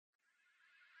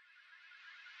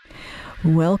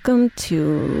Welcome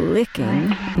to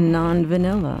Licking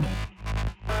Non-Vanilla,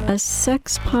 a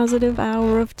sex-positive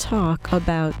hour of talk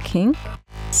about kink,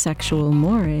 sexual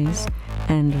mores,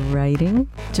 and writing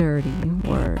dirty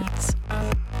words.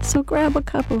 So grab a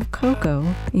cup of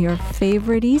cocoa, your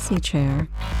favorite easy chair,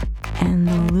 and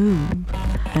the lube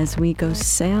as we go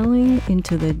sailing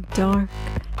into the dark,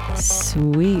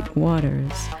 sweet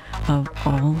waters of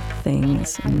all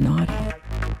things naughty.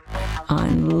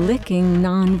 On Licking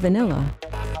Non-Vanilla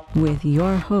with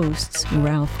your hosts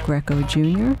Ralph Greco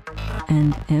Jr.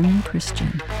 and M.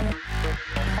 Christian.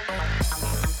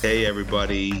 Hey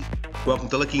everybody, welcome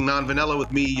to Licking Non-Vanilla with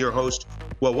me, your host,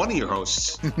 well, one of your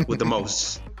hosts with the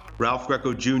most, Ralph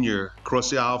Greco Jr. Across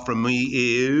the aisle from me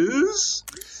is...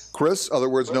 Chris, other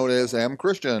words known as M.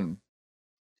 Christian.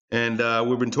 And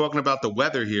we've been talking about the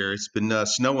weather here. It's been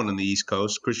snowing on the East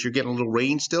Coast. Chris, you're getting a little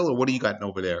rain still, or what do you got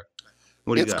over there?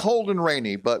 It's cold and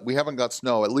rainy, but we haven't got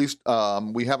snow. At least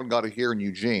we haven't got it here in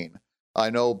Eugene.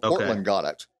 I know Portland got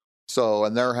it. So,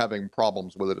 and they're having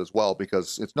problems with it as well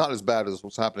because it's not as bad as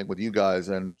what's happening with you guys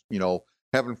and, you know,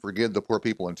 heaven forgive the poor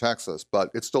people in Texas, but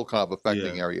it's still kind of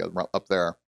affecting area up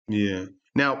there. Yeah.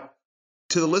 Now,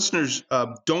 to the listeners,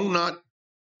 don't not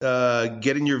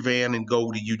get in your van and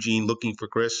go to Eugene looking for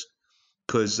Chris.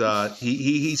 Because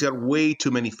he's got way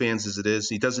too many fans as it is.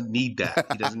 He doesn't need that.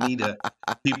 He doesn't need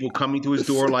people coming to his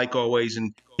door like always,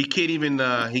 and he can't even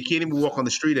walk on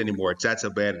the street anymore. That's how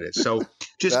bad it is. So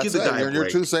just give the guy a break. You're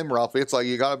too same, Ralphie. It's like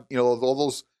you got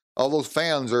all those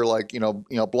fans are like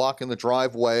blocking the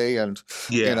driveway and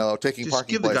taking just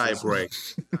parking give the places. guy a break.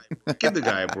 Give the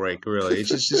guy a break. Really,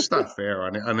 it's just not fair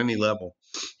on any level.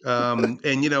 And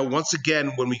once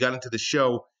again, when we got into the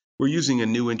show, we're using a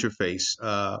new interface,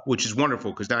 which is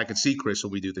wonderful because now I can see Chris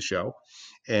when we do the show,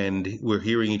 and we're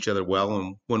hearing each other well.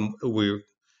 And when we're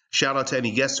shout out to any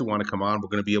guests who want to come on, we're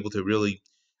going to be able to really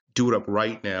do it up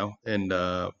right now and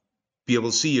be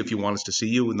able to see you if you want us to see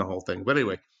you and the whole thing. But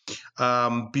anyway,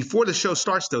 before the show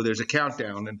starts, though, there's a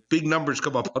countdown and big numbers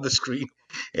come up on the screen.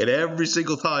 And every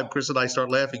single time, Chris and I start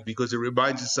laughing because it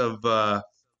reminds us of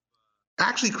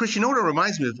actually, Chris, you know what it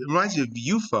reminds me of? It reminds me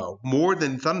of UFO more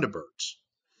than Thunderbirds.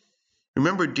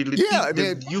 Remember, the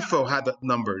UFO had the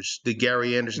numbers, the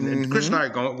Gary Anderson. And Chris and I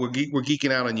are we're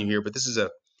geeking out on you here, but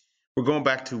we're going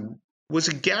back to, was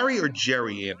it Gary or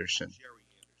Jerry Anderson?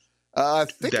 I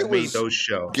think that it made was those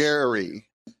shows. Gary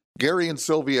and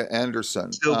Sylvia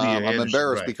Anderson. I'm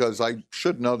embarrassed because I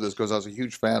should know this because I was a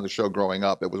huge fan of the show growing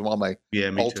up. It was one of my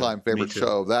all-time favorite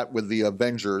show. That with the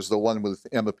Avengers, the one with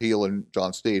Emma Peel and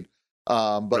John Steed.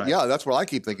 That's what I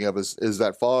keep thinking of is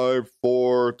that 5,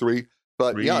 4, 3.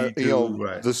 But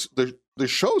the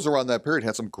shows around that period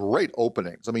had some great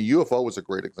openings. I mean, UFO was a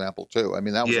great example too. I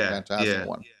mean, that was a fantastic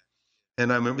one.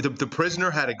 And I remember the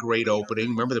Prisoner had a great opening.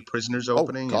 Remember the Prisoner's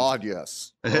opening? Oh God,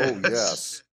 yes. Oh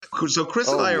yes. So Chris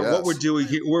and I are what we're doing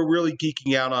here. We're really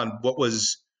geeking out on what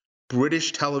was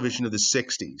British television of the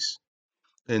 '60s,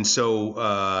 and so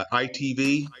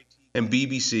ITV and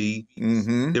BBC.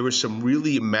 There were some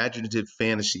really imaginative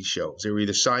fantasy shows. They were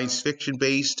either science fiction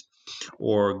based,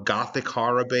 or gothic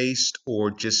horror based,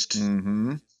 or just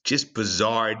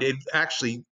bizarre. It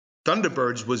actually,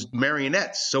 Thunderbirds was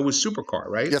marionettes, so was Supercar,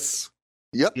 right? Yes.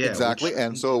 Yep, exactly.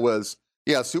 And so it was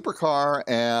Supercar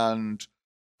and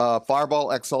Fireball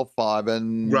XL5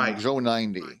 and Joe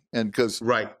 90. And because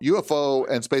UFO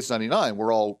and Space 99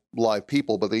 were all live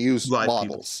people, but they used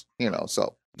models,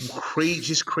 so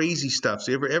crazy stuff.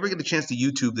 So ever get a chance to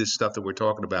YouTube this stuff that we're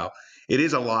talking about, it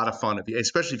is a lot of fun,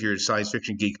 especially if you're a science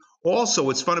fiction geek. Also,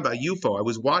 what's fun about UFO, I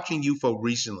was watching UFO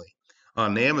recently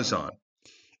on Amazon,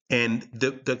 and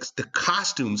the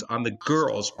costumes on the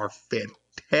girls are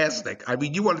fantastic. I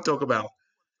mean, you want to talk about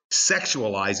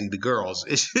sexualizing the girls.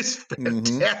 It's just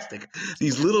fantastic.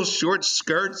 These little short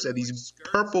skirts and these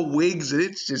purple wigs,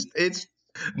 and it's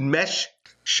mesh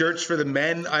shirts for the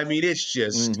men. I mean, it's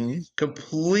just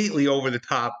completely over the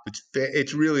top.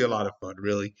 It's really a lot of fun,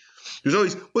 really. Was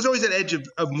always that edge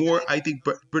of more, I think,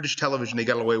 British television, they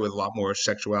got away with a lot more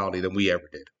sexuality than we ever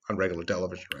did on regular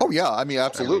television. Right? Oh, yeah. I mean,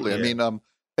 absolutely. I mean, and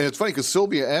it's funny because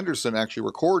Sylvia Anderson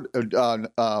actually did all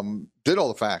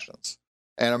the fashions.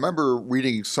 And I remember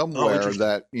reading somewhere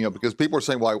that, because people are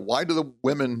saying, why do the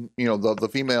women, the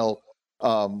female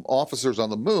officers on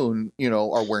the moon,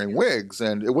 are wearing wigs?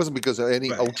 And it wasn't because of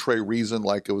any outre reason,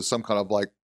 like it was some kind of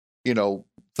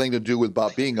thing to do with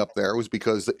Bob being up there. It was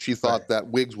because she thought that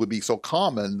wigs would be so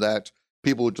common that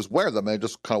people would just wear them, and it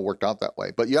just kind of worked out that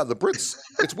way. But yeah, the Brits,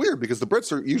 it's weird because the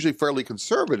Brits are usually fairly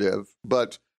conservative,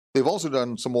 but they've also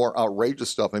done some more outrageous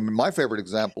stuff. I mean, my favorite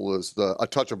example is A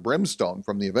Touch of Brimstone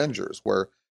from the Avengers, where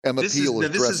Emma Peel is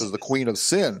dressed as the Queen of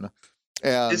Sin.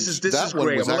 And this that is one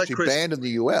great. was actually banned in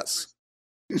the U.S.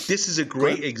 This is a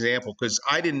great example because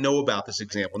I didn't know about this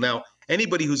example. Now,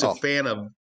 anybody who's a fan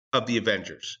of the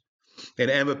Avengers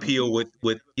and Emma Peel with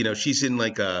she's in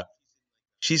like a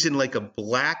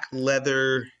black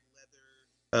leather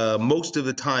most of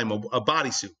the time, a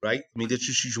bodysuit, right? I mean, that's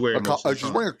what she's wearing most of the time.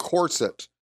 She's wearing a corset,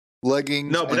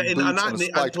 leggings, no, but and boots, and a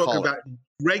spiked I'm talking collar. about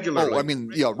regularly. Oh, I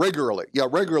mean, yeah, regularly. Yeah,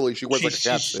 regularly she wears like a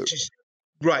catsuit.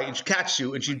 Right, and she's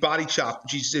catsuit, and she's body chopping.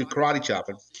 She's karate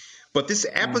chopping. But this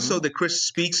episode that Chris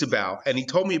speaks about, and he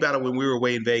told me about it when we were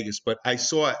away in Vegas, but I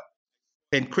saw it.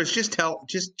 And Chris, just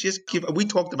give. We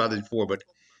talked about it before, but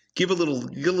give a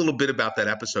little bit about that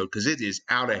episode because it is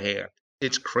out of hand.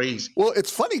 It's crazy. Well,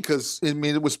 it's funny because I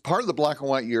mean it was part of the black and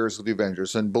white years of the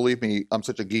Avengers, and believe me, I'm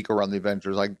such a geek around the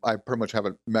Avengers. I pretty much have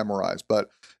it memorized. But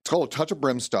it's called A Touch of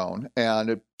Brimstone, and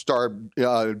it starred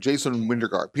Jason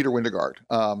Wintergard, Peter Wintergard,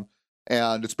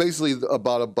 and it's basically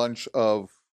about a bunch of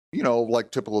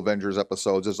like typical Avengers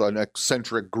episodes. It's an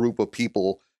eccentric group of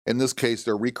people. In this case,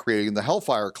 they're recreating the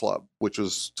Hellfire Club, which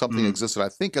was something that existed, I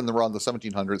think, around the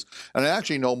 1700s. And I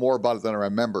actually know more about it than I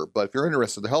remember. But if you're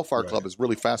interested, the Hellfire Club is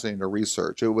really fascinating to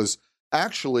research. It was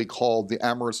actually called the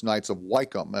Amorous Knights of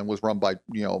Wycombe and was run by,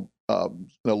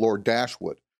 Lord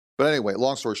Dashwood. But anyway,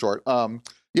 long story short,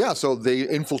 so they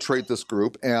infiltrate this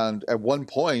group. And at one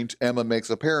point, Emma makes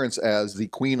an appearance as the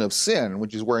Queen of Sin,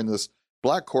 which is wearing this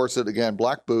black corset, again,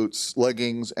 black boots,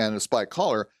 leggings, and a spiked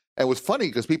collar. And it was funny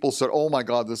because people said, "Oh my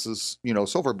God, this is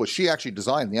so forth." But she actually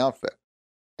designed the outfit.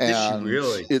 And did she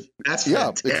really? That's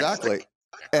fantastic. Exactly.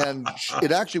 And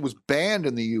it actually was banned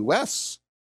in the U.S.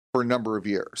 for a number of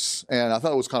years. And I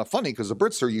thought it was kind of funny because the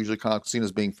Brits are usually kind of seen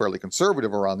as being fairly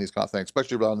conservative around these kind of things,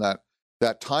 especially around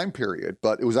that time period.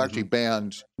 But it was actually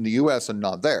banned in the U.S. and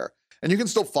not there. And you can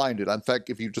still find it. In fact,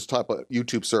 if you just type a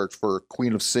YouTube search for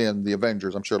Queen of Sin, the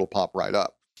Avengers, I'm sure it'll pop right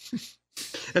up.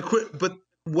 But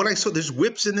what I saw, there's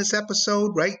whips in this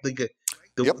episode, right? Like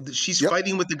she's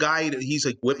fighting with the guy. He's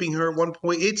like whipping her at one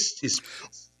point. It's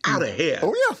out of hand.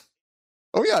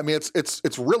 Oh yeah. I mean,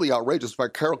 it's really outrageous. In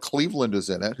fact, Carol Cleveland is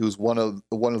in it, who's one of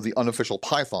the unofficial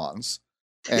Pythons.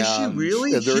 Is she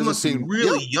really? She must be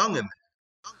really young in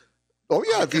that. Oh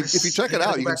yeah. If you check it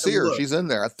out, you can see her. She's in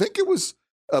there. I think it was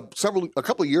a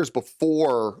couple of years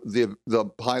before the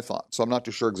Python. So I'm not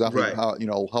too sure exactly how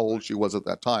old she was at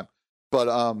that time. But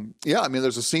I mean,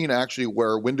 there's a scene actually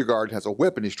where Wintergard has a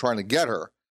whip and he's trying to get her,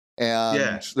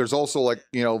 and there's also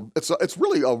it's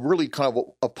really kind of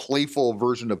a playful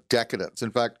version of decadence.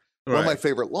 In fact, one of my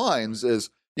favorite lines is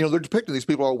they're depicting these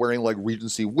people are wearing like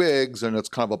Regency wigs, and it's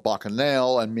kind of a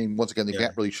bacchanal. I mean, once again, they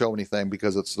can't really show anything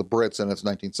because it's the Brits and it's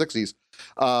 1960s.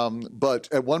 But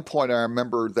at one point, I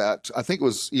remember that I think it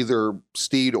was either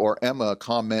Steed or Emma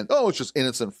comment, "Oh, it's just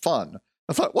innocent fun."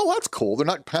 I thought, well, that's cool. They're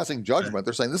not passing judgment.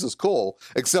 They're saying this is cool,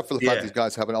 except for the fact these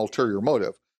guys have an ulterior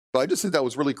motive. But I just think that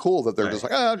was really cool that they're just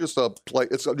like, just a play.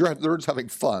 They're just having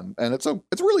fun, and it's a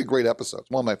really great episode. It's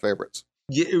one of my favorites.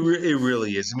 Yeah, it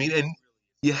really is. I mean, and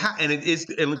it is.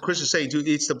 And Chris is saying too,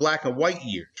 it's the black and white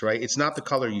years, right? It's not the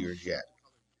color years yet.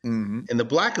 Mm-hmm. And the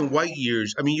black and white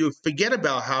years, I mean, you forget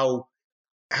about how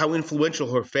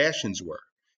influential her fashions were.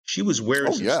 She was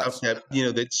wearing some stuff that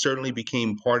that certainly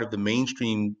became part of the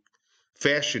mainstream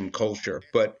fashion culture,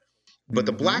 but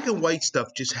the black and white stuff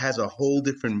just has a whole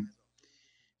different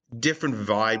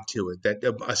vibe to it, that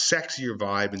a sexier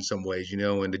vibe in some ways,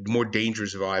 and a more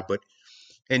dangerous vibe.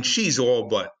 And she's all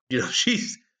but,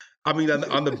 she's, I mean,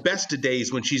 on the best of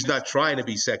days when she's not trying to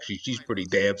be sexy, she's pretty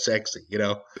damn sexy,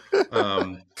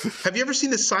 Have you ever seen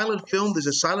the silent film? There's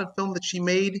a silent film that she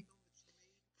made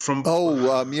from.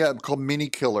 Called Mini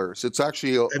Killers. It's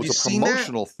actually a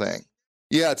promotional thing.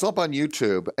 Yeah, it's up on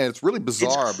YouTube, and it's really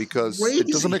bizarre because it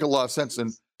doesn't make a lot of sense.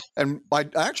 And I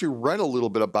actually read a little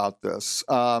bit about this.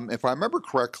 If I remember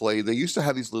correctly, they used to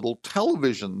have these little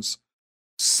televisions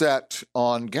set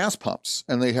on gas pumps,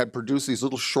 and they had produced these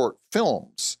little short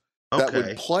films that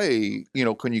would play,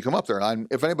 when you come up there. And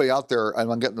if anybody out there, and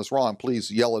I'm getting this wrong,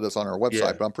 please yell at us on our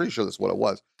website, but I'm pretty sure that's what it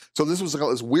was. So this was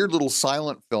this weird little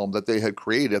silent film that they had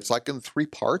created. It's like in 3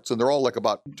 parts, and they're all like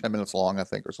about 10 minutes long, I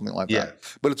think, or something like that.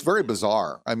 But it's very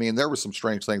bizarre. I mean, there were some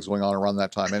strange things going on around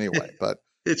that time anyway. But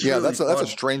really that's a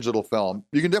strange little film.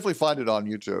 You can definitely find it on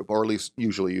YouTube, or at least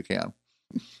usually you can.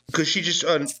 Because she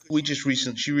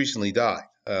recently died.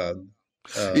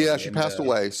 She passed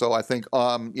away. So I think,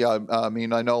 I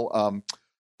mean, I know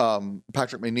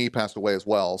Patrick Macnee passed away as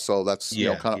well. So that's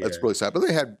it's really sad. But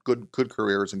they had good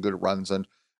careers and good runs. And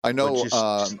I know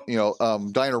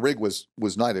Diana Rigg was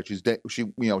knighted. She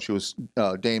was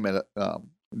Dame at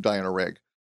Diana Rigg.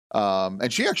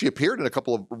 And she actually appeared in a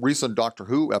couple of recent Doctor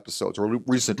Who episodes, or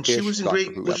recent She was in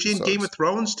Was she in Game of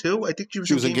Thrones too? I think she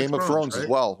was in Game of Thrones right? as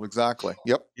well. Exactly.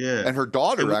 Yep. Yeah. And her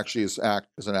daughter actually is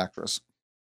an actress.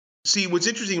 See, what's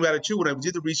interesting about it too, when I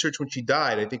did the research when she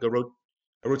died, I think I wrote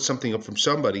something up from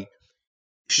somebody.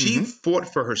 She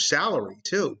fought for her salary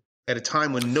too at a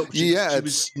time when she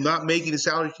was not making the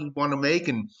salary she wanted to make,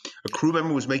 and a crew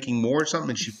member was making more or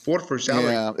something, and she fought for her salary.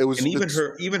 Yeah, it was, and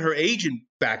even her agent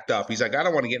backed up. He's like, I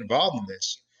don't want to get involved in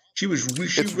this. She was we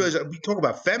talk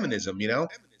about feminism, you know.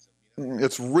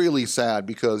 It's really sad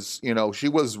because she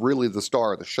was really the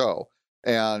star of the show.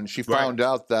 And she found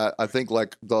out that I think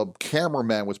like the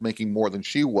cameraman was making more than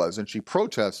she was, and she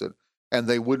protested, and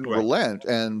they wouldn't relent,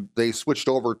 and they switched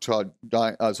over to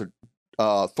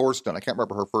Thorsten. I can't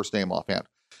remember her first name offhand,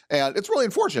 and it's really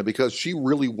unfortunate because she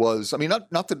really was. I mean,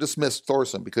 not to dismiss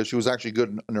Thorsten, because she was actually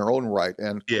good in her own right,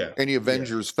 and any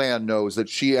Avengers fan knows that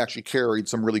she actually carried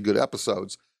some really good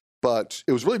episodes. But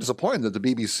it was really disappointing that the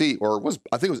BBC,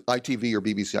 I think it was ITV or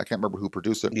BBC, I can't remember who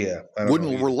produced it,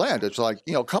 wouldn't relent. It's like,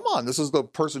 come on, this is the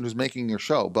person who's making your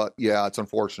show. But yeah, it's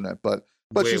unfortunate. But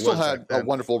she still had a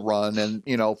wonderful run. And,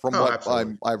 from what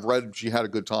I've read, she had a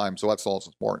good time. So that's all that's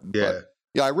important. Yeah. But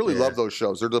yeah, I really love those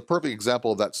shows. They're the perfect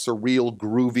example of that surreal,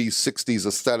 groovy 60s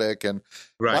aesthetic. And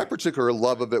my particular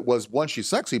love of it was, one, she's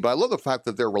sexy, but I love the fact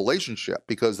that their relationship,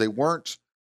 because they weren't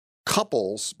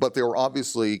couples, but they were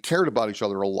obviously cared about each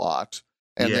other a lot,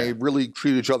 and they really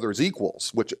treated each other as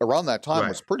equals, which around that time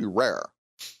was pretty rare.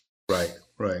 Right.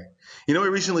 I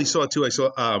recently saw too. I saw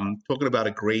talking about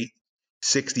a great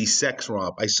 60s sex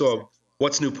romp. I saw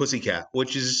What's New Pussycat,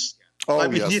 which is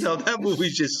that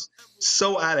movie's just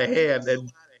so out of hand.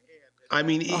 And I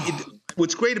mean,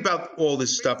 what's great about all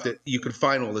this stuff that you can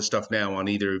find all this stuff now on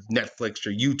either Netflix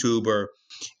or YouTube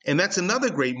and that's another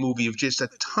great movie of just a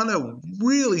ton of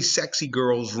really sexy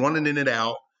girls running in and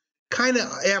out, kind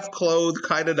of half clothed,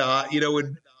 kind of not,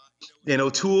 and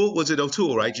O'Toole, was it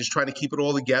O'Toole, right? Just trying to keep it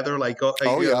all together. I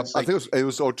think it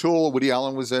was O'Toole. Woody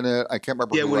Allen was in it. I can't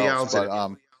remember who Woody else,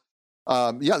 Allen's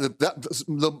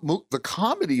the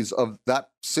comedies of that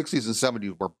 60s and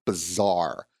 70s were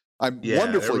bizarre.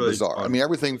 Wonderfully really bizarre. Fun. I mean,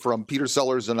 everything from Peter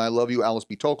Sellers and I Love You, Alice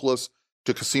B. Toklas,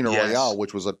 to Casino Royale,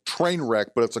 which was a train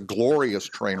wreck, but it's a glorious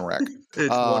train wreck. It's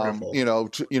wonderful.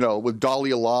 With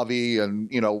Dahlia Lavi and,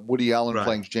 Woody Allen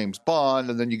playing James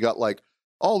Bond. And then you got like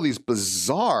all these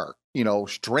bizarre,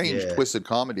 strange, twisted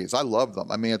comedies. I love them.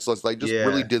 I mean, it's like just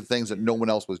really did things that no one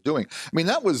else was doing. I mean,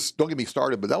 that was, don't get me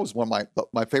started, but that was one of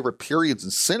my favorite periods in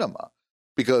cinema,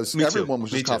 because everyone was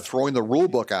just kind of throwing the rule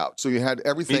book out. So you had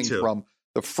everything from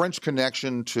the French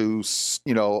Connection to,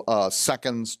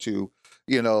 Seconds to,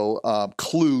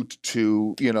 Klute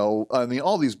to, I mean,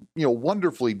 all these,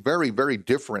 wonderfully, very, very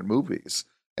different movies,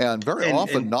 and very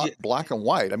often not black and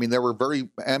white. I mean, they were very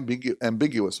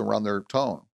ambiguous around their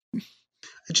tone.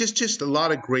 Just a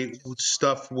lot of great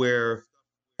stuff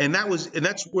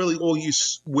that's really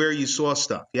where you saw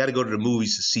stuff. You had to go to the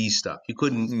movies to see stuff. You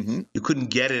couldn't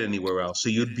get it anywhere else. So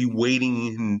you'd be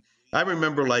waiting. And I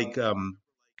remember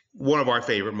one of our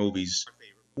favorite movies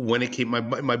when it came,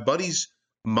 my buddy's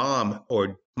mom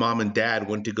and dad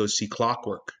went to go see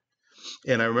Clockwork.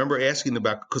 And I remember asking them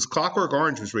because Clockwork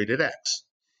Orange was rated X.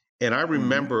 And I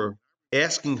remember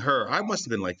asking her, I must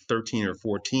have been like 13 or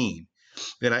 14.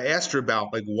 And I asked her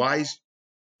about why,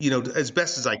 as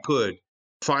best as I could,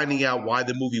 finding out why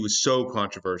the movie was so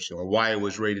controversial and why it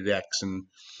was rated X.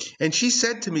 And she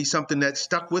said to me something that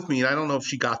stuck with me. And I don't know if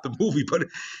she got the movie, but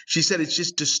she said, it's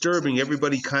just disturbing.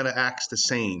 Everybody kind of acts the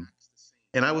same.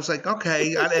 And I was like,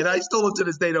 okay. And I still to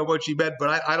this day know what she meant,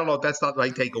 but I don't know if that's not my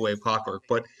takeaway of Clockwork.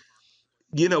 But,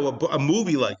 a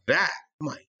movie like that,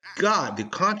 my God, the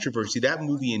controversy that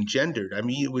movie engendered. I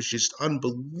mean, it was just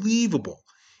unbelievable.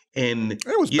 And it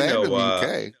was banned in the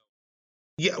UK.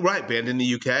 Yeah, right, banned in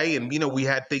the UK. And, we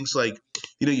had things like,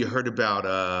 you heard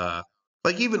about,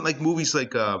 even movies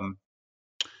like,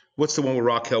 what's the one with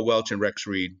Raquel Welch and Rex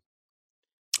Reed?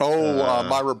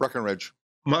 Myra Breckinridge.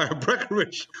 Myra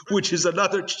Breckinridge, which is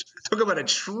another, talk about a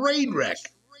train wreck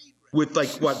with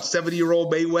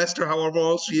 70-year-old Mae West or however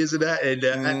else she is in that.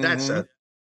 And that's I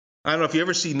don't know if you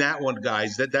ever seen that one,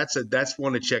 guys. That's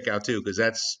one to check out too, because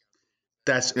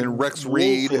that's in Rex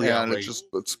Reed, and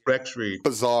it's Rex Reed.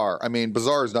 Bizarre. I mean,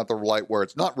 bizarre is not the right word.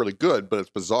 It's not really good, but it's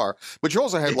bizarre. But you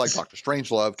also had Dr.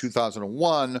 Strangelove,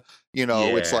 2001.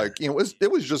 It's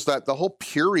it was just that the whole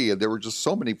period. There were just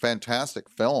so many fantastic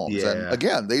films, and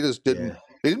again, they just didn't.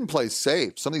 They didn't play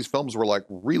safe. Some of these films were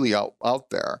really out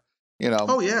there,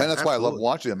 Oh yeah, and that's why I love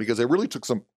watching them, because they really took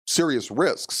some serious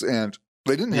risks. And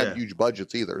They didn't have huge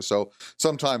budgets either, so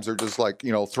sometimes they're just like,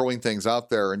 throwing things out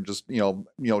there and just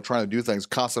trying to do things.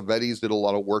 Cassavetes did a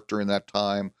lot of work during that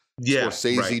time.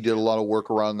 Scorsese did a lot of work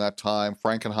around that time.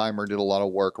 Frankenheimer did a lot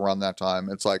of work around that time.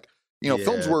 It's like,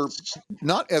 films were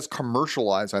not as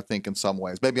commercialized, I think, in some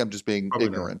ways. Maybe I'm just being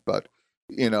ignorant, but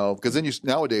because then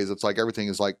nowadays it's like everything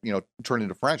is like, turned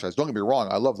into franchise. Don't get me wrong,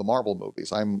 I love the Marvel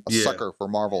movies. I'm a sucker for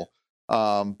Marvel.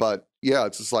 But yeah,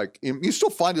 it's just like you still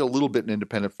find it a little bit in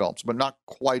independent films, but not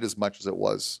quite as much as it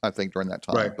was, I think, during that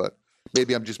time. Right. But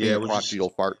maybe I'm just being a crotchety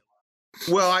old fart.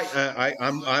 Well,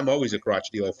 I'm always a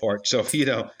crotchety old fart, so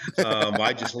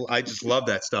I just love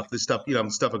that stuff. This stuff,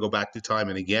 stuff I go back to time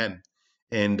and again,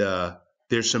 and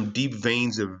there's some deep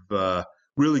veins of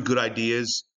really good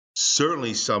ideas.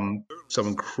 Certainly some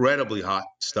incredibly hot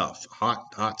stuff,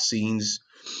 hot scenes,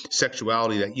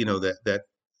 sexuality that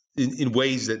in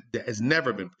ways that has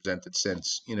never been presented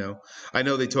since. I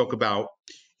know they talk about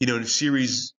new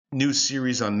series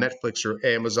on Netflix or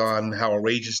Amazon, how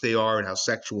outrageous they are and how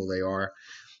sexual they are,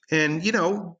 and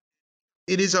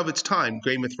it is of its time.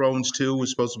 Game of Thrones too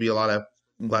was supposed to be a lot of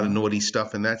naughty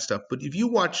stuff and that stuff. But if you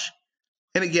watch,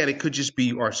 and again, it could just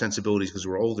be our sensibilities because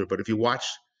we're older, but if you watch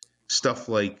stuff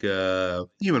like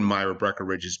even Myra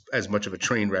Breckinridge is as much of a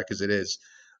train wreck as it is,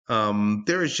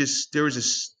 there's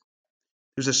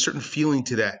a certain feeling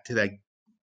to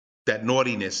that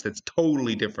naughtiness that's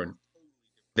totally different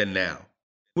than now,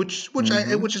 which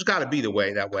has got to be that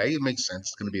way. It makes sense.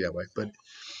 It's going to be that way, but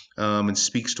and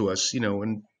speaks to us,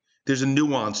 and there's a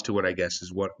nuance to it, I guess,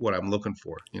 is what I'm looking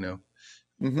for,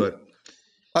 But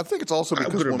I think it's also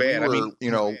because when we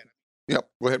were,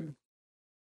 go ahead.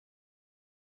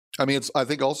 I mean, I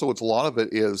think also it's a lot of it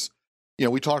is,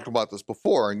 we talked about this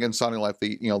before, again, sounding like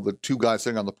the two guys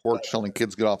sitting on the porch telling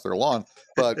kids get off their lawn.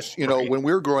 But, when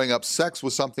we were growing up, sex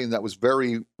was something that was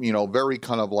very, very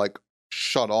kind of like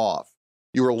shut off.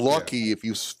 You were lucky if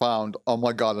you found, oh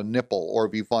my God, a nipple, or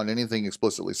if you found anything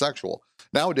explicitly sexual.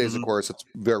 Nowadays, of course, it's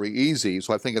very easy.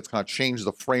 So I think it's kind of changed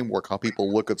the framework, how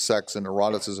people look at sex and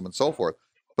eroticism and so forth.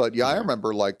 But I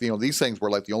remember like, these things were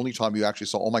like the only time you actually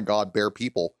saw, oh my God, bare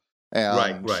people.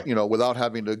 And, without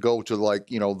having to go to like,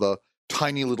 the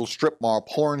tiny little strip mall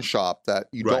porn shop that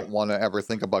you don't want to ever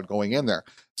think about going in there.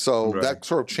 So that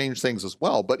sort of changed things as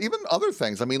well. But even other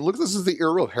things, I mean, look, this is the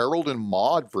era of Harold and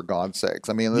Maude, for God's sakes.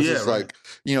 I mean, this is like,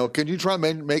 can you try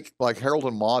and make like Harold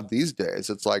and Maude these days?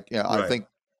 It's like, I think,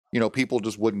 people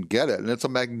just wouldn't get it. And it's a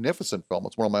magnificent film.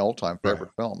 It's one of my all-time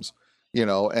favorite films,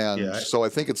 so I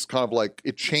think it's kind of like,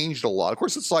 it changed a lot. Of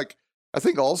course, it's like, I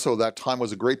think also that time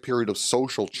was a great period of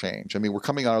social change. I mean, we're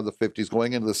coming out of the 50s,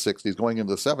 going into the 60s, going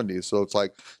into the 70s. So it's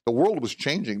like the world was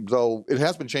changing, though it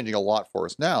has been changing a lot for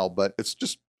us now. But it's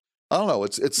just, I don't know.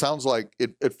 It sounds like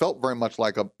it felt very much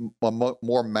like a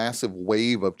more massive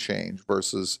wave of change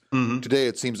versus today.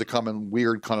 It seems to come in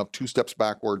weird kind of 2 steps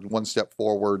backward, 1 step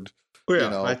forward.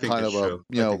 I think kind of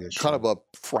kind of a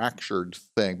fractured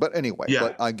thing. But anyway,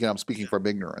 but again, I'm speaking from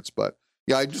ignorance. But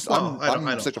I'm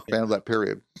such a fan of that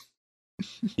period.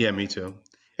 Yeah, me too.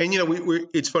 And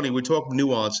it's funny, we talk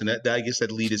nuance, and that I guess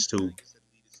that leads us to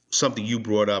something you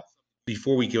brought up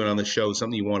before we came on the show,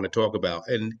 something you want to talk about.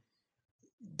 And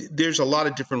there's a lot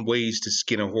of different ways to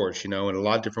skin a horse, and a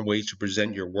lot of different ways to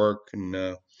present your work.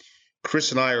 And Chris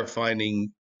and I are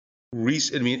finding and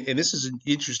this is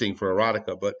interesting for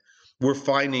erotica, but we're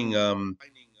finding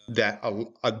that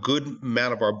a good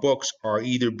amount of our books are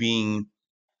either being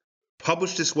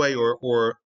published this way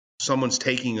or someone's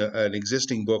taking an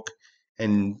existing book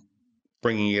and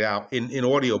bringing it out in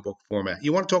audiobook format.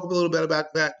 You want to talk a little bit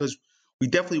about that? Because we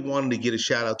definitely wanted to get a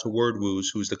shout out to WordWoos,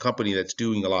 who's the company that's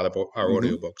doing a lot of our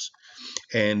audiobooks.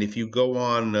 And if you go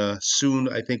on soon,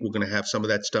 I think we're going to have some of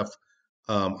that stuff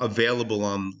available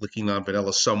on Licking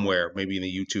Non-Vanilla somewhere, maybe in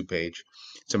the YouTube page,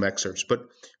 some excerpts. But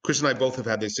Chris and I both have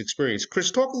had this experience.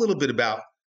 Chris, talk a little bit about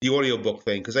the audiobook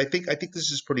thing, because I think this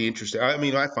is pretty interesting. I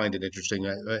mean, I find it interesting.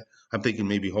 I'm thinking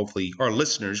maybe hopefully our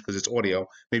listeners, because it's audio,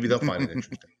 maybe they'll find it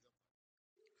interesting.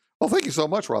 Well, thank you so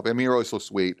much, Robbie. I mean, you're always so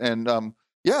sweet. And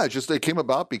it came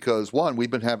about because, one, we've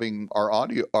been having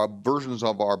our versions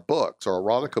of our books, our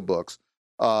erotica books,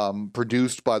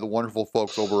 produced by the wonderful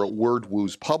folks over at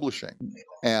WordWoos Publishing.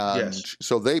 And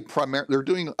so they're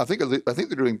doing, I think they're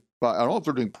doing, I don't know if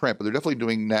they're doing print, but they're definitely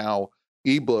doing now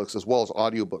ebooks as well as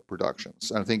audiobook productions.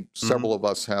 And I think several of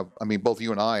us have, I mean, both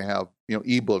you and I have,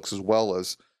 ebooks as well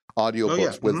as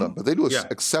audiobooks with them, but they do an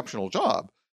exceptional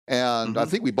job. And I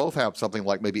think we both have something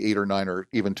like maybe 8 or 9 or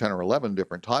even 10 or 11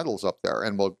 different titles up there.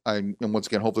 And and once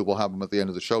again, hopefully we'll have them at the end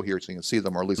of the show here so you can see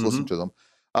them or at least listen to them.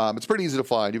 It's pretty easy to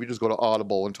find. If you just go to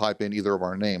Audible and type in either of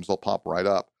our names, they'll pop right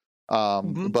up.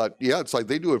 But yeah, it's like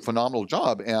they do a phenomenal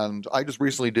job. And I just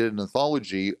recently did an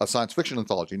anthology, a science fiction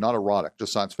anthology, not erotic,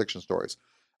 just science fiction stories,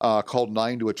 called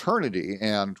 9 to Eternity.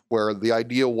 And where the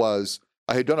idea was,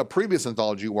 I had done a previous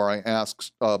anthology where I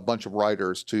asked a bunch of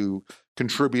writers to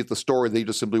contribute the story they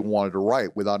just simply wanted to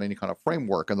write without any kind of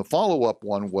framework. And the follow-up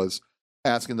one was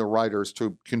asking the writers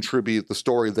to contribute the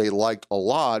story they liked a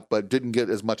lot, but didn't get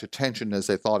as much attention as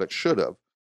they thought it should have.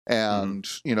 And,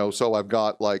 so I've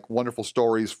got like wonderful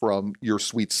stories from Your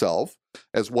Sweet Self,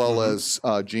 as well as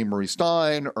Jean Marie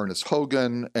Stein, Ernest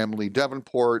Hogan, Emily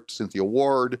Davenport, Cynthia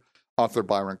Ward, Arthur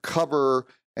Byron Cover,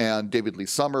 and David Lee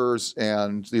Summers,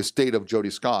 and The Estate of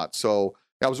Jody Scott. So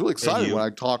I was really excited when I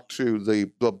talked to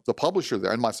the publisher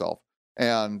there and myself.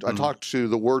 And I talked to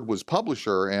the Word Was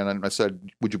publisher, and I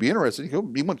said, would you be interested?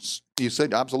 He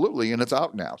said, absolutely, and it's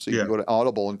out now. So you can go to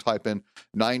Audible and type in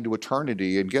 9 to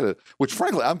Eternity and get it, which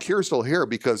frankly, I'm curious to hear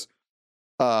because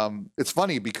it's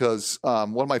funny because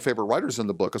one of my favorite writers in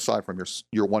the book, aside from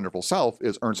your wonderful self,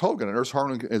 is Ernest Hogan. And Ernest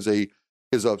Hogan is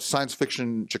a science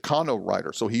fiction Chicano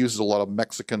writer. So he uses a lot of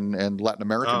Mexican and Latin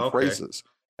American phrases.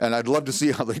 And I'd love to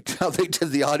see how they did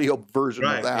the audio version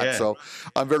of that. Yeah. So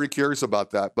I'm very curious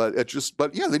about that. But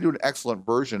yeah, they do an excellent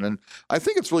version. And I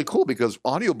think it's really cool because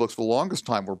audiobooks for the longest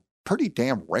time were pretty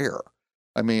damn rare.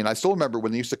 I mean, I still remember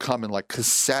when they used to come in like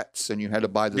cassettes and you had to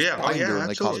buy this binder and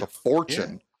they cost a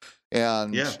fortune. Yeah.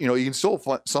 And, you can still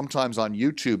sometimes on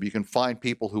YouTube, you can find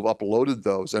people who uploaded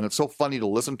those. And it's so funny to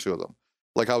listen to them.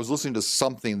 Like I was listening to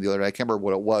something the other day, I can't remember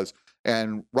what it was.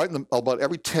 And about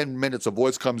every 10 minutes, a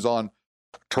voice comes on,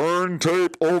 turn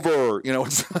tape over,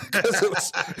 it's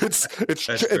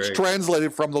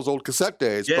translated from those old cassette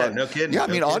days. Yeah, but no kidding. Yeah, I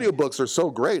mean, audiobooks are so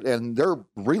great and they're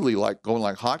really like going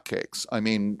like hotcakes. I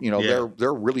mean,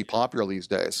 they're really popular these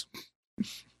days.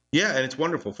 Yeah, and it's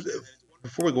wonderful.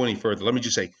 Before we go any further, let me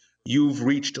just say, you've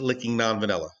reached Licking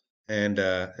Non-Vanilla. And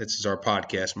this is our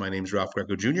podcast. My name is Ralph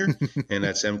Greco Jr., and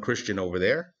that's M. Christian over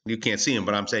there. You can't see him,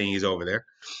 but I'm saying he's over there.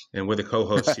 And we're the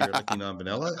co-hosts here at Licking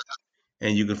Non-Vanilla.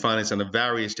 And you can find us on the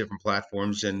various different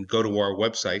platforms and go to our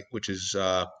website, which is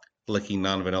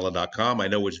lickingnonvanilla.com. I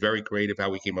know it's very creative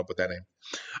how we came up with that name.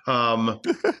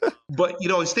 But,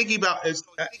 I was thinking about,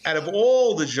 out of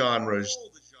all the genres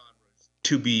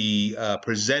to be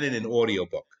presented in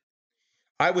audiobook,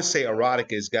 I would say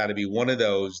erotica has got to be one of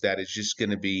those that is just going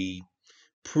to be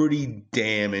pretty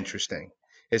damn interesting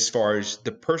as far as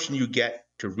the person you get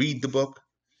to read the book,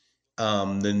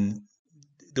 then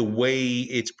the way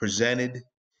it's presented,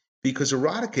 because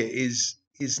erotica is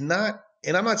not,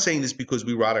 and I'm not saying this because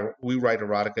we write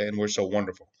erotica and we're so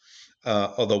wonderful,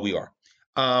 although we are.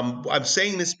 I'm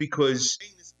saying this because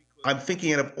I'm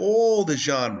thinking out of all the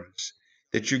genres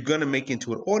that you're going to make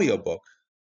into an audiobook,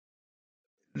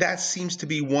 that seems to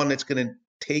be one that's going to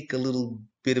take a little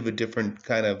bit of a different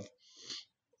kind of,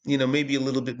 maybe a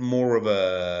little bit more of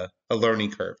a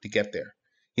learning curve to get there.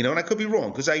 And I could be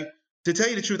wrong because to tell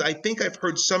you the truth, I think I've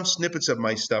heard some snippets of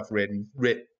my stuff read,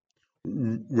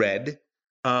 and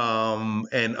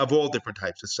of all different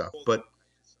types of stuff. But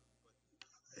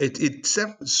it's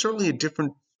certainly a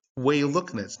different way of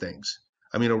looking at things.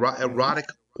 I mean, erotic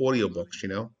audiobooks,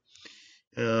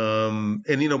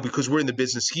 and because we're in the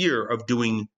business here of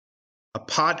doing a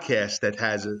podcast that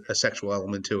has a sexual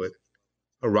element to it,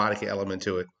 erotic element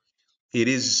to it. It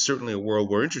is certainly a world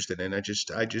we're interested in. I guess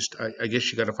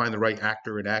you got to find the right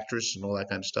actor and actress and all that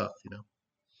kind of stuff,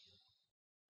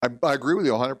 I agree with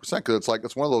you 100% because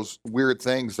it's one of those weird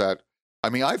things that, I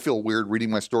mean, I feel weird reading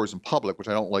my stories in public, which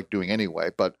I don't like doing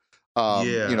anyway. But,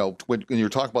 when you're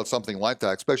talking about something like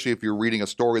that, especially if you're reading a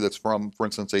story that's from, for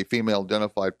instance, a female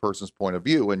identified person's point of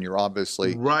view, and you're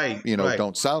obviously,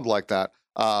 don't sound like that.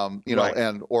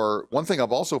 Or one thing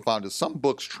I've also found is some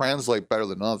books translate better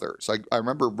than others. I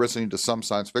remember listening to some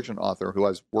science fiction author who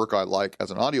has work I like as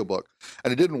an audiobook,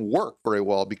 and it didn't work very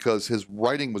well because his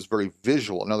writing was very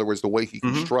visual. In other words, the way he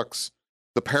constructs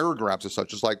the paragraphs and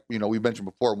such. It's like, we mentioned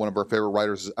before, one of our favorite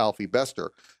writers is Alfie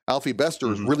Bester. Alfie Bester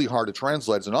is really hard to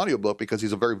translate as an audiobook because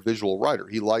he's a very visual writer.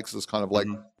 He likes this kind of like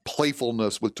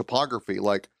playfulness with topography,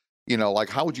 like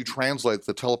how would you translate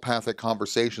the telepathic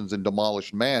conversations in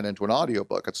Demolished Man into an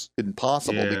audiobook? It's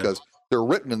impossible because they're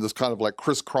written in this kind of like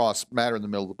crisscross matter in the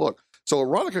middle of the book. So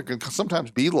erotica can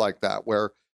sometimes be like that,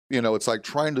 where, it's like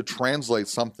trying to translate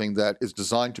something that is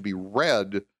designed to be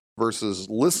read versus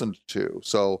listened to.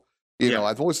 So,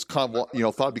 I've always kind of,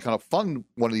 thought it'd be kind of fun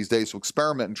one of these days to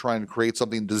experiment and try and create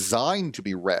something designed to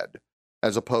be read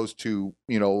as opposed to,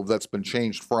 that's been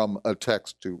changed from a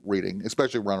text to reading,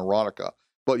 especially around erotica.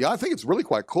 But yeah, I think it's really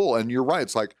quite cool. And you're right.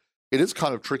 It's like, it is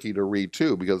kind of tricky to read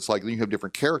too, because it's like you have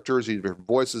different characters, you have different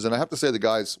voices. And I have to say the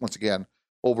guys, once again,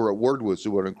 over at WordWoods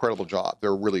do an incredible job.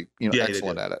 They're really,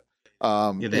 excellent at it.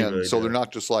 And really so they're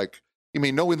not just like,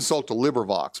 no insult to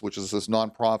LibriVox, which is this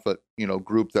nonprofit,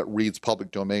 group that reads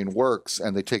public domain works,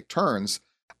 and they take turns.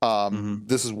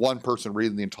 This is one person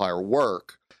reading the entire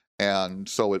work. And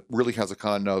so it really has a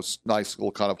kind of nice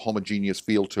little kind of homogeneous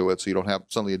feel to it. So you don't have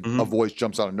suddenly a voice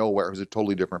jumps out of nowhere who's a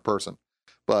totally different person.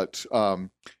 But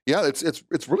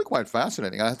it's really quite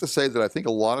fascinating. I have to say that I think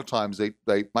a lot of times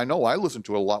I know I listened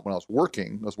to it a lot when I was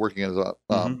working. I was working as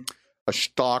a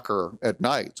stalker at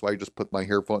night, so I just put my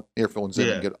earphones in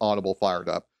and get Audible fired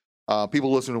up.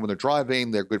 People listen to it when they're driving.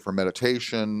 They're good for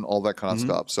meditation, all that kind of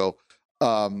stuff. So,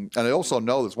 and I also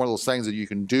know it's one of those things that you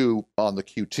can do on the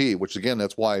QT, which again,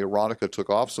 that's why erotica took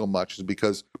off so much, is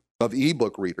because of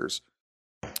ebook readers.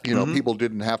 People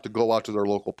didn't have to go out to their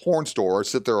local porn store or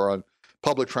sit there on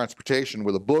public transportation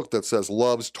with a book that says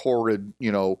 "Love's Torrid,"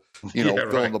 fill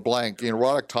in the blank,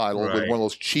 erotic title with one of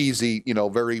those cheesy,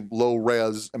 very low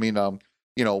res.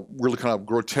 Really kind of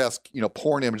grotesque,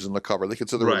 porn images in the cover. They can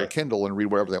sit there with a Kindle and read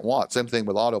whatever they want. Same thing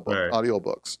with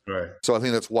audiobooks. Right. So I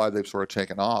think that's why they've sort of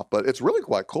taken off. But it's really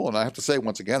quite cool. And I have to say,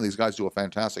 once again, these guys do a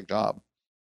fantastic job.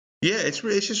 Yeah, it's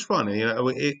just fun.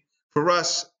 For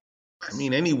us,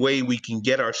 any way we can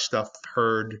get our stuff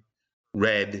heard,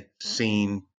 read,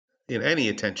 seen, any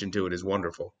attention to it is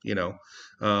wonderful.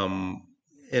 And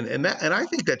I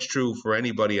think that's true for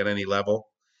anybody at any level.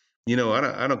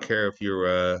 I don't care if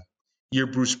you're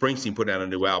Bruce Springsteen put out a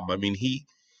new album. He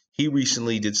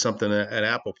recently did something at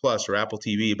Apple Plus or Apple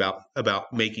TV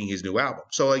about making his new album.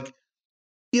 So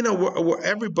where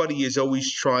everybody is always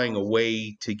trying a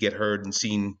way to get heard and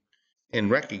seen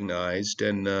and recognized.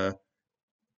 And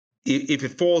if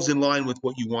it falls in line with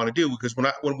what you want to do, because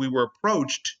when we were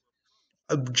approached,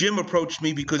 Jim approached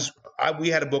me because I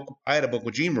had a book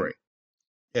with Jean Marie,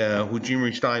 who Jean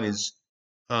Marie Stein is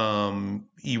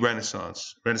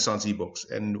Renaissance eBooks,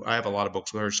 and I have a lot of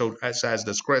books with her. So as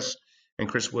does Chris, and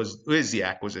Chris is the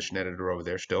acquisition editor over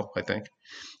there still, I think.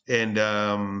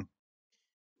 And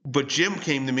but Jim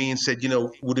came to me and said,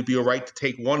 would it be all right to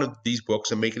take one of these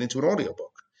books and make it into an audiobook?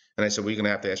 And I said, well, you're gonna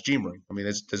have to ask Jean Marie.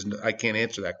 I can't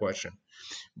answer that question.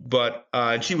 But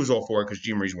and she was all for it because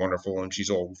Jean Marie's wonderful, and she's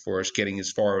all for us getting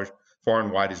as far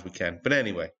and wide as we can. But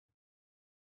anyway.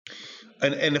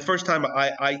 And the first time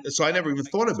so I never even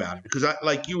thought about it, because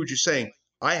like you were just saying,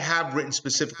 I have written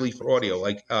specifically for audio,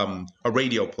 like a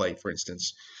radio play, for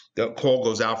instance. The call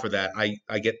goes out for that.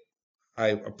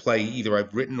 I play either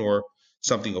I've written or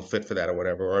something will fit for that or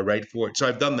whatever, or I write for it. So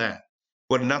I've done that,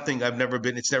 but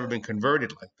it's never been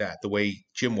converted like that, the way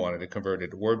Jim wanted it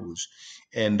converted to WordWoods.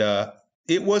 And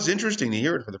it was interesting to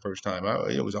hear it for the first time.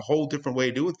 It was a whole different way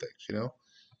of doing things,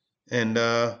 And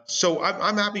so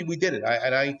I'm happy we did it.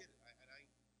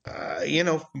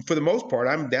 For the most part,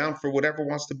 I'm down for what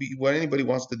anybody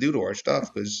wants to do to our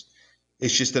stuff, because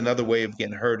it's just another way of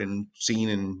getting heard and seen.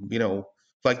 And,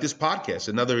 like this podcast,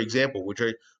 another example,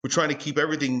 we're trying to keep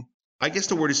everything, I guess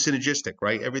the word is synergistic,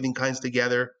 right? Everything kinds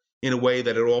together in a way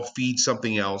that it all feeds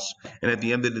something else. And at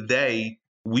the end of the day,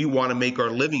 we want to make our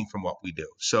living from what we do.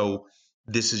 So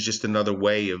this is just another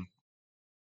way of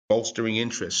bolstering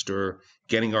interest or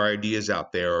getting our ideas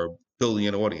out there or building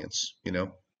an audience,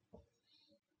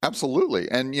 Absolutely.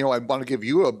 And, I want to give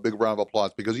you a big round of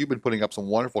applause, because you've been putting up some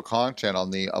wonderful content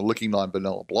on the Licking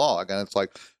Non-Vanilla blog, and it's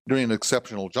like doing an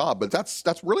exceptional job. But that's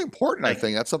really important, I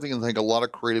think. That's something I think a lot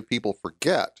of creative people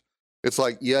forget. It's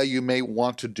like, you may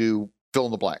want to do fill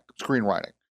in the blank,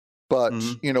 screenwriting. But,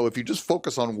 if you just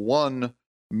focus on one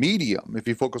medium, if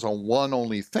you focus on one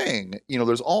only thing,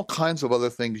 there's all kinds of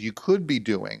other things you could be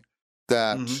doing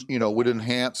that would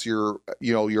enhance your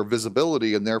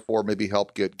visibility, and therefore maybe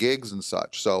help get gigs and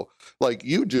such. So like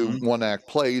you do one act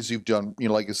plays, you've done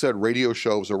like you said, radio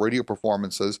shows or radio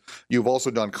performances, you've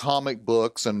also done comic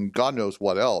books and God knows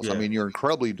what else. You're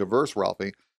incredibly diverse,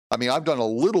 Ralphie. I've done a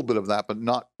little bit of that, but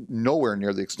nowhere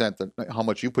near the extent that how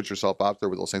much you put yourself out there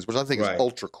with those things, which I think is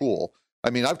ultra cool.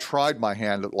 I've tried my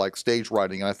hand at like stage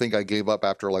writing, and I think I gave up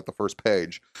after like the first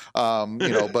page.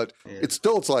 But it's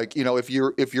like, if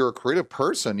you're a creative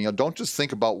person, don't just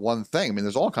think about one thing.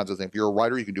 There's all kinds of things. If you're a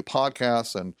writer, you can do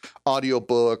podcasts and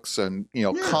audiobooks and,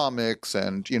 comics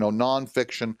and,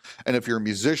 nonfiction. And if you're a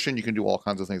musician, you can do all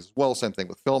kinds of things as well. Same thing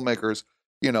with filmmakers.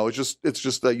 It's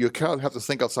just that you kind of have to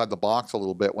think outside the box a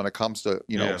little bit when it comes to,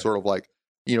 sort of like,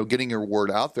 getting your word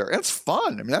out there. And it's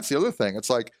fun. That's the other thing. It's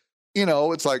like,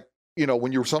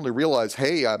 when you suddenly realize,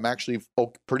 hey, I'm actually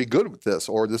pretty good with this,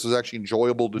 or this is actually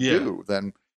enjoyable to do,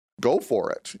 then go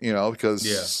for it,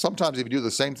 because sometimes if you do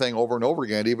the same thing over and over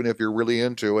again, even if you're really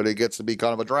into it, it gets to be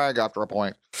kind of a drag after a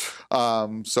point.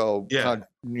 Kind of,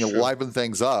 liven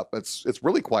things up. It's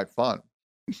really quite fun.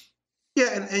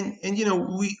 Yeah, and you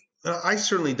know, I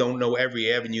certainly don't know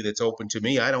every avenue that's open to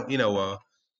me. I don't, you know,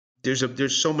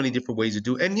 there's so many different ways to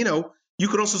do it. And you know, you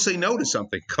could also say no to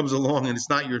something comes along and it's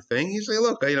not your thing. You say,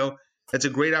 look, you know, that's a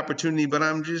great opportunity, but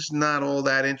I'm just not all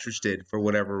that interested for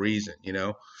whatever reason, you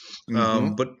know.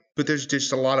 Mm-hmm. But there's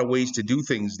just a lot of ways to do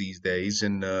things these days,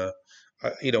 and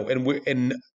you know,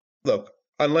 and look,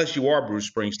 unless you are Bruce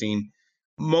Springsteen,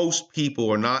 most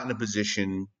people are not in a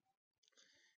position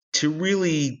to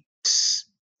really.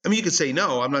 I mean, you could say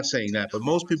no. I'm not saying that, but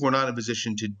most people are not in a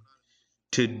position to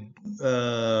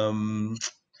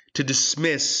to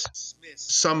dismiss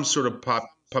some sort of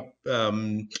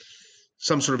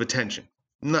some sort of attention.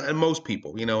 Not, and most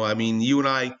people, you know, I mean, you and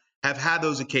I have had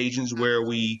those occasions where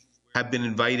we have been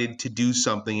invited to do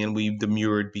something and we've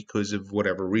demurred because of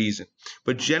whatever reason.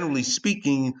 But generally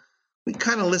speaking, we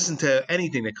kind of listen to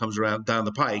anything that comes around down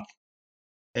the pike.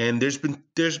 And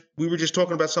we were just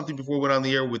talking about something before we went on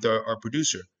the air with our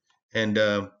producer, and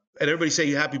everybody say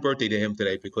happy birthday to him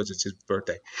today because it's his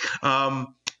birthday.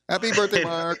 Happy birthday,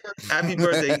 Mark. Happy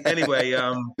birthday. Anyway,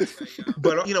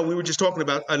 but you know, we were just talking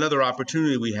about another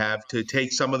opportunity we have to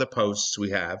take some of the posts we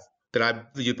have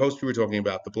the posts we were talking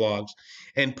about, the blogs,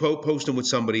 and post them with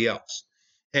somebody else,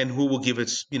 and who will give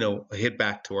us, you know, a hit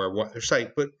back to our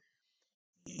site. But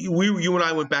you and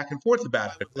I went back and forth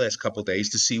about it the last couple of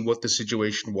days to see what the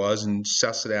situation was and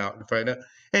suss it out and find out.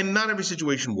 And not every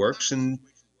situation works, and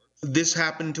this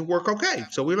happened to work okay.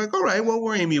 So we we're like, all right, well,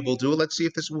 we're amiable to it. Let's see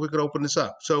if we could open this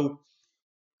up. So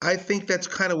I think that's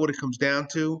kind of what it comes down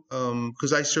to.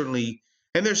 Because I certainly,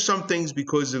 and there's some things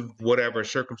because of whatever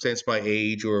circumstance, my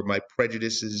age or my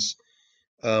prejudices,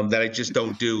 that I just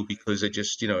don't do because I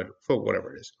just, you know, for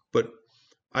whatever it is. But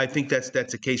I think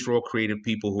that's a case for all creative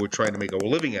people who are trying to make a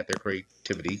living at their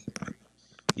creativity.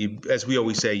 As we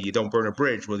always say, you don't burn a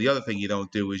bridge. Well, the other thing you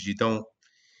don't do is you don't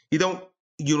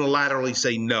unilaterally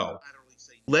say no.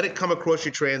 Let it come across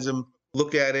your transom.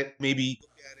 Look at it. Maybe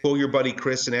call your buddy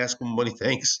Chris and ask him what he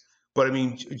thinks. But I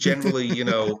mean, generally, you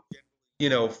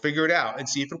know, figure it out and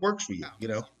see if it works for you. You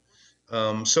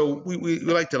know. So we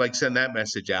like to send that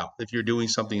message out if you're doing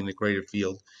something in the creative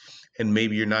field and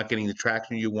maybe you're not getting the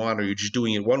traction you want or you're just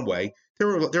doing it one way. There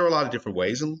are a lot of different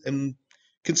ways, and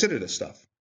consider this stuff,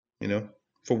 you know,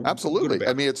 for good or Absolutely. I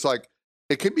bad. mean, it's like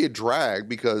it can be a drag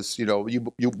because you know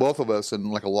you both of us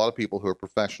and like a lot of people who are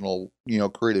professional, you know,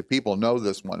 creative people know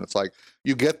this one. It's like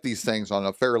you get these things on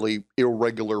a fairly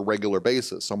regular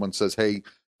basis. Someone says, "Hey,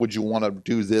 would you want to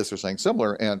do this or something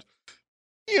similar?" And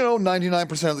you know,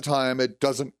 99% of the time it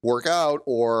doesn't work out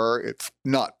or it's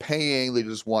not paying. They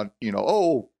just want, you know,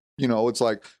 oh, you know, it's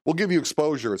like, we'll give you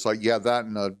exposure. It's like, yeah, that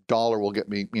and $1 will get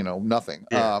me, you know, nothing.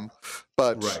 Yeah.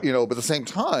 But, Right. you know, but at the same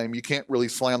time, you can't really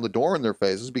slam the door in their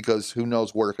faces because who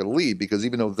knows where it could lead. Because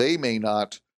even though they may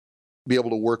not be able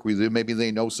to work with you, maybe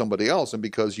they know somebody else. And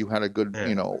because you had a good, Yeah.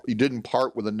 you know, you didn't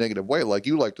part with a negative way, like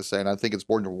you like to say, and I think it's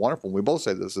important and wonderful. And we both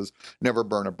say this is never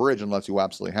burn a bridge unless you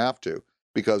absolutely have to.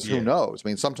 Because who Yeah. knows? I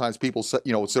mean, sometimes people sit,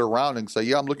 you know, sit around and say,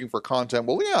 "Yeah, I'm looking for content."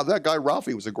 Well, yeah, that guy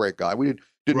Ralphie was a great guy. We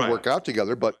didn't Right. work out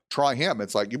together, but try him.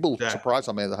 It's like you'll be Exactly. surprised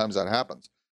how many times that happens.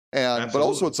 And but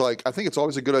also, Absolutely. it's like I think it's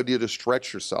always a good idea to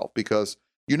stretch yourself because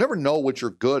you never know what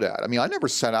you're good at. I mean, I never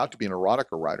set out to be an erotica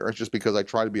writer. It's just because I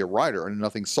tried to be a writer and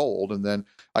nothing sold, and then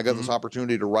I got this Mhm.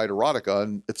 opportunity to write erotica,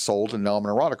 and it sold, and now I'm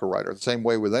an erotica writer. The same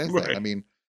way with anything. Right. I mean,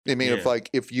 if Yeah.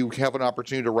 if you have an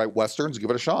opportunity to write westerns,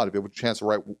 give it a shot. If you have a chance to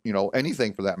write, you know,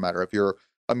 anything for that matter. If you're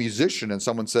a musician and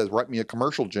someone says, write me a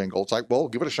commercial jingle, it's like, well,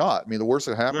 give it a shot. I mean, the worst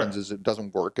that happens Yeah. is it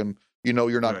doesn't work and you know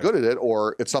you're not Right. good at it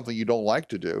or it's something you don't like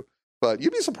to do. But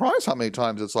you'd be surprised how many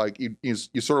times it's like you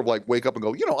sort of like wake up and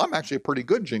go, you know, I'm actually a pretty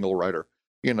good jingle writer,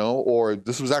 you know, or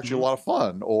this was actually Mhm. a lot of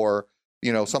fun, or,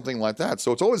 you know, something like that.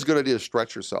 So it's always a good idea to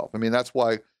stretch yourself. I mean, that's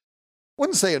why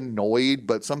wouldn't say annoyed,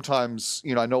 but sometimes,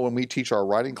 you know, I know when we teach our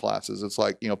writing classes, it's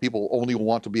like, you know, people only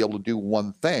want to be able to do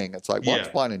one thing. It's like, well, that's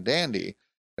Yeah. fine and dandy,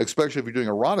 especially if you're doing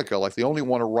erotica, like they only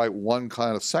want to write one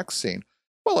kind of sex scene.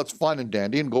 Well, it's fine and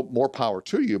dandy and go more power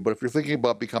to you. But if you're thinking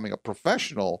about becoming a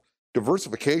professional,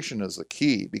 diversification is the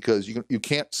key because you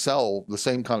can't sell the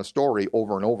same kind of story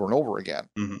over and over and over again.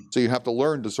 Mhm. So you have to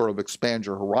learn to sort of expand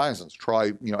your horizons. Try,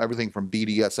 you know, everything from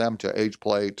BDSM to age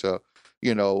play to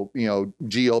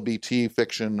GLBT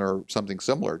fiction or something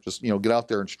similar. Just, you know, get out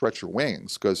there and stretch your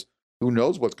wings because who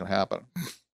knows what's going to happen.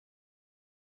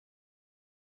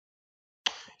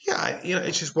 Yeah. You know,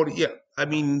 it's just what. Yeah. I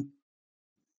mean,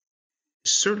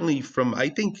 certainly I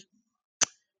think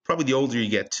probably the older you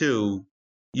get too,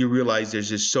 you realize there's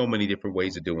just so many different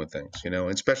ways of doing things. You know,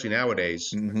 and especially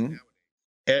nowadays, Mm-hmm.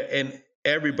 and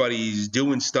everybody's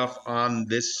doing stuff on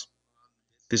this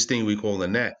this thing we call the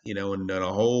net, in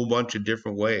a whole bunch of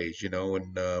different ways, and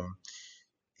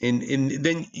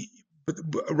then but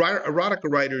erotica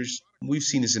writers, we've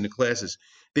seen this in the classes,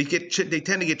 they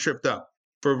tend to get tripped up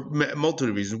for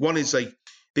multiple reasons. One is like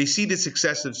they see the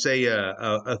success of, say,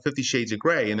 a 50 Shades of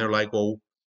Grey, and they're like, well,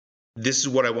 this is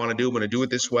what I want to do. I'm going to do it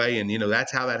this way, and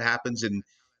that's how that happens. And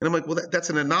I'm like, well, that's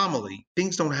an anomaly.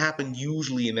 Things don't happen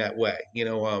usually in that way.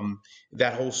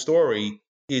 That whole story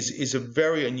is a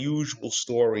very unusual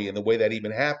story in the way that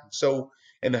even happened. So,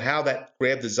 and how that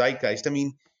grabbed the zeitgeist. I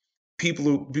mean,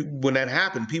 when that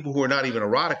happened, people who are not even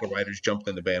erotica writers jumped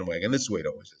in the bandwagon. This is the way it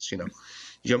always is,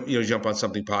 jump on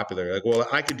something popular. Like, well,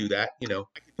 I could do that, And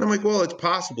I'm like, well, it's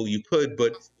possible you could,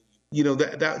 but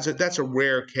that's a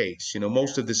rare case.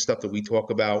 Most of this stuff that we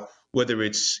talk about, whether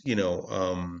it's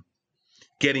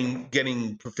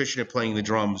getting proficient at playing the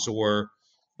drums, or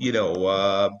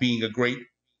being a great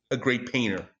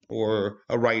painter or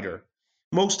a writer,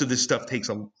 most of this stuff takes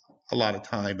a lot of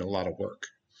time and a lot of work,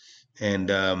 and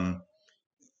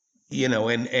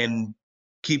and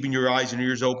keeping your eyes and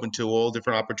ears open to all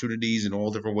different opportunities and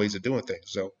all different ways of doing things.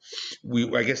 So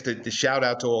I guess the shout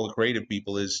out to all the creative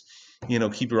people is,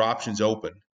 keep your options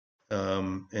open.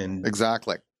 And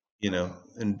exactly, if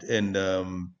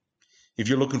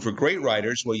you're looking for great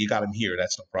writers, well, you got them here.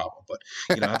 That's no problem. But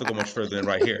you don't have to go much further than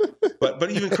right here.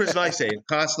 But even Chris and I say it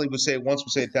constantly. We say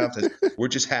it down to, we're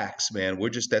just hacks, man.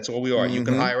 That's all we are. Mm-hmm. You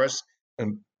can hire us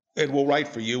and we'll write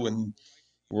for you. And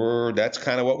that's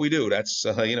kind of what we do. That's,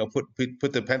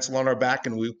 put the pencil on our back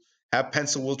and we have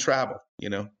pencil will travel,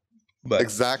 But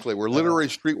exactly, we're literary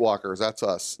streetwalkers. That's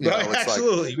us. It's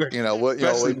absolutely.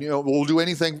 Like, we'll do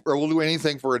anything, or we'll do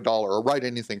anything for $1, or write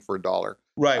anything for $1.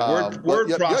 Right. Word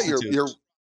prostitutes.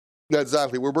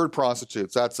 Exactly. We're word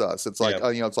prostitutes. That's us. It's like,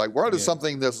 it's like, we're out of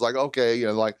something that's like, okay,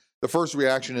 like the first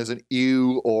reaction is an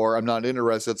ew, or I'm not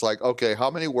interested. It's like, okay,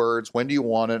 how many words, when do you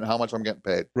want it, and how much I'm getting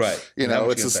paid? Right.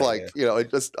 It's just like, I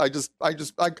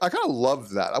kind of love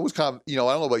that. I was kind of, I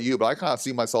don't know about you, but I kind of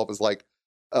see myself as like,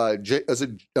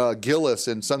 Gillis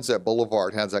in Sunset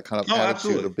Boulevard has that kind of attitude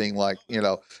absolutely. Of being like,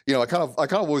 I kind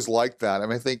of always like that. I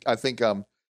mean, I think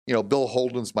Bill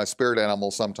Holden's my spirit animal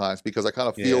sometimes, because I kind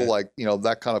of feel like,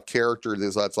 that kind of character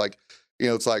is, that's like,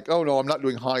 it's like, oh no, I'm not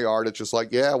doing high art. It's just like,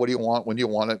 yeah, what do you want? When do you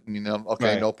want it? And,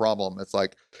 okay, right. No problem. It's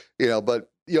like, but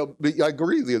I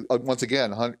agree with you once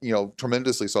again,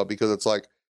 tremendously so, because it's like,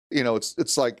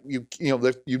 it's like you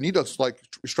need to like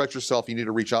stretch yourself. You need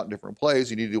to reach out in different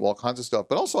plays. You need to do all kinds of stuff,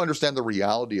 but also understand the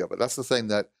reality of it. That's the thing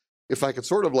that, if I could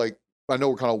sort of like, I know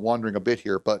we're kind of wandering a bit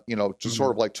here, but just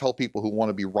sort of like tell people who want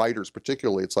to be writers,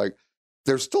 particularly, it's like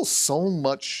there's still so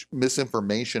much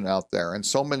misinformation out there, and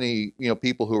so many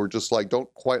people who are just like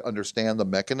don't quite understand the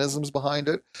mechanisms behind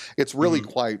it. It's really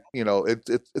quite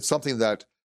it's something that.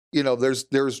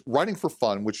 There's writing for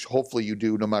fun, which hopefully you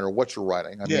do no matter what you're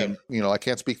writing. I mean, I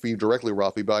can't speak for you directly,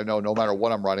 Ralphie, but I know no matter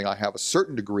what I'm writing, I have a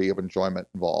certain degree of enjoyment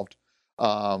involved.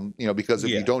 Because if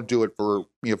you don't do it for,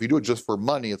 if you do it just for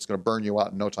money, it's going to burn you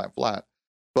out in no time flat.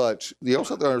 But you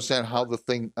also have to understand how the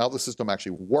system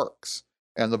actually works.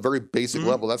 And the very basic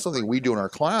level, that's something we do in our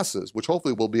classes, which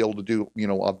hopefully we'll be able to do,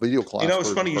 a video class.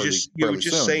 It's funny you were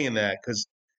just saying that, because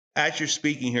as you're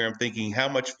speaking here, I'm thinking how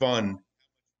much fun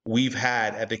we've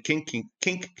had at the kink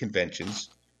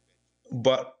conventions,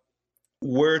 but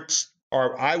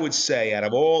I would say, out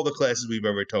of all the classes we've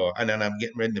ever taught, and then I'm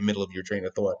getting right in the middle of your train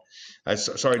of thought.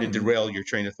 Sorry to derail your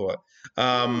train of thought.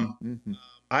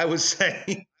 I would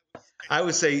say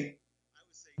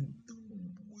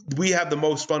we have the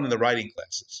most fun in the writing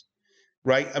classes,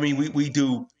 right? I mean, we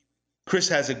do. Chris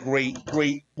has a great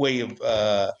way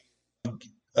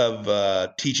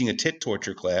of teaching a tit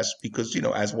torture class, because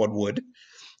as one would.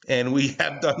 And we've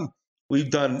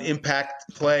done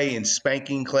impact play and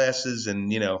spanking classes,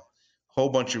 and a whole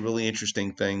bunch of really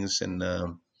interesting things. And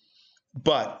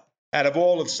but out of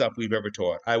all of the stuff we've ever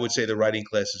taught, I would say the writing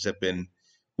classes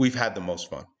we've had the most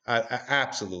fun.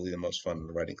 Absolutely the most fun in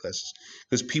the writing classes,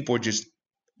 because people are just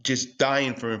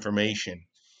dying for information,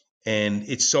 and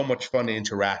it's so much fun to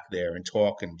interact there and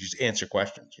talk and just answer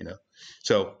questions.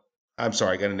 So. I'm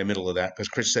sorry, I got in the middle of that because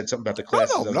Chris said something about the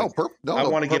classes. I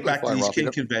want to get back to these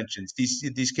kink conventions.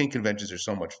 These kink conventions are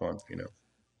so much fun,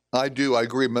 I do. I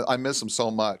agree. I miss them so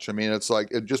much. I mean, it's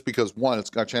like just because one, it's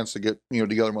got a chance to get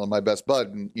together with my best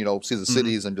bud and see the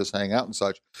cities and just hang out and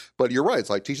such. But you're right.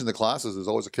 It's like teaching the classes is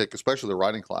always a kick, especially the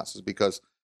writing classes, because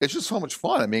it's just so much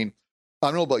fun. I mean, I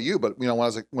don't know about you, but when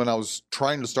I was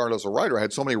trying to start as a writer, I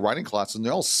had so many writing classes and they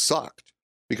all sucked,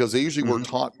 because they usually were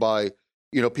taught by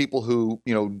people who,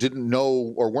 didn't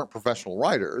know or weren't professional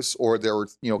writers, or they were,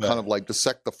 kind of like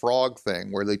Dissect the Frog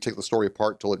thing, where they take the story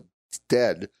apart till it's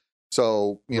dead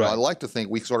So, Right. I like to think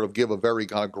we sort of give a very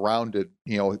kind of grounded,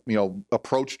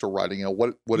 approach to writing,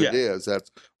 what Yeah. it is.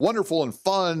 That's wonderful and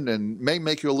fun and may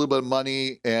make you a little bit of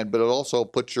money, but it also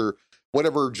puts your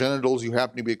whatever genitals you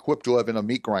happen to be equipped to have in a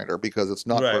meat grinder, because it's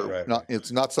not, Right.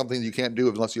 it's not something you can't do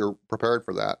unless you're prepared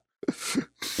for that.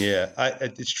 Yeah,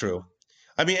 it's true.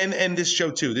 I mean, and this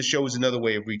show too. This show is another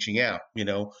way of reaching out.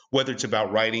 Whether it's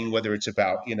about writing, whether it's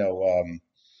about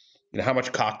how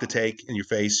much cock to take in your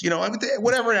face. I mean,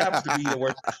 whatever it happens to be.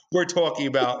 We're talking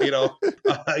about. The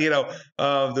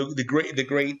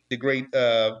great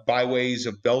byways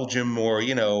of Belgium, or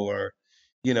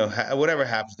whatever it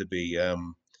happens to be.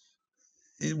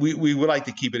 We would like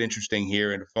to keep it interesting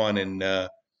here and fun, and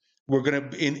we're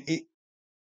gonna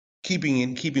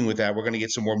keeping with that, we're going to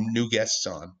get some more new guests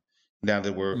on now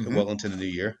that we're well into the new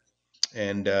year,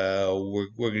 and we're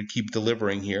going to keep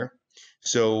delivering here.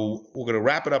 So we're going to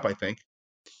wrap it up, I think,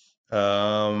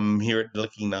 here at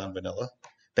Licking Non-Vanilla.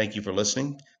 Thank you for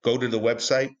listening. Go to the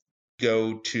website,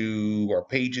 go to our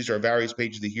various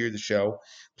pages to hear the show.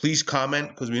 Please comment,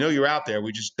 because we know you're out there.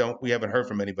 We haven't heard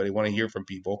from anybody. Want to hear from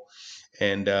people,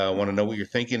 and want to know what you're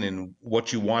thinking and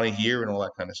what you want to hear and all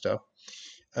that kind of stuff.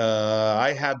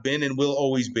 I have been and will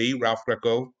always be Ralph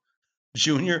Greco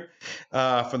Jr.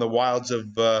 From the wilds of,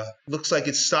 looks like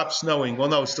it stopped snowing. Well,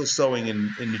 no, it's still snowing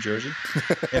in New Jersey.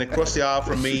 And across the aisle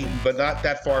from me, but not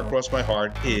that far across my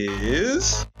heart,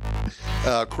 is...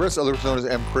 Chris, otherwise known as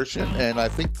M. Christian, and I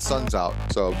think the sun's out,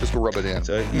 so just to rub it in.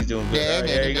 So he's doing good.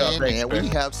 There you go. Thanks, we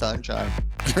have sunshine.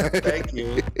 Thank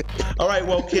you. All right,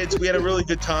 well, kids, we had a really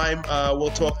good time.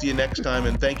 We'll talk to you next time,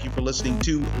 and thank you for listening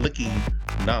to Licking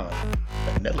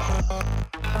Non-Vanilla.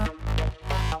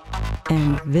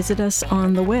 And visit us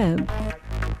on the web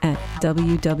at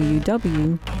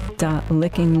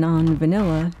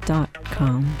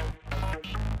www.lickingnonvanilla.com.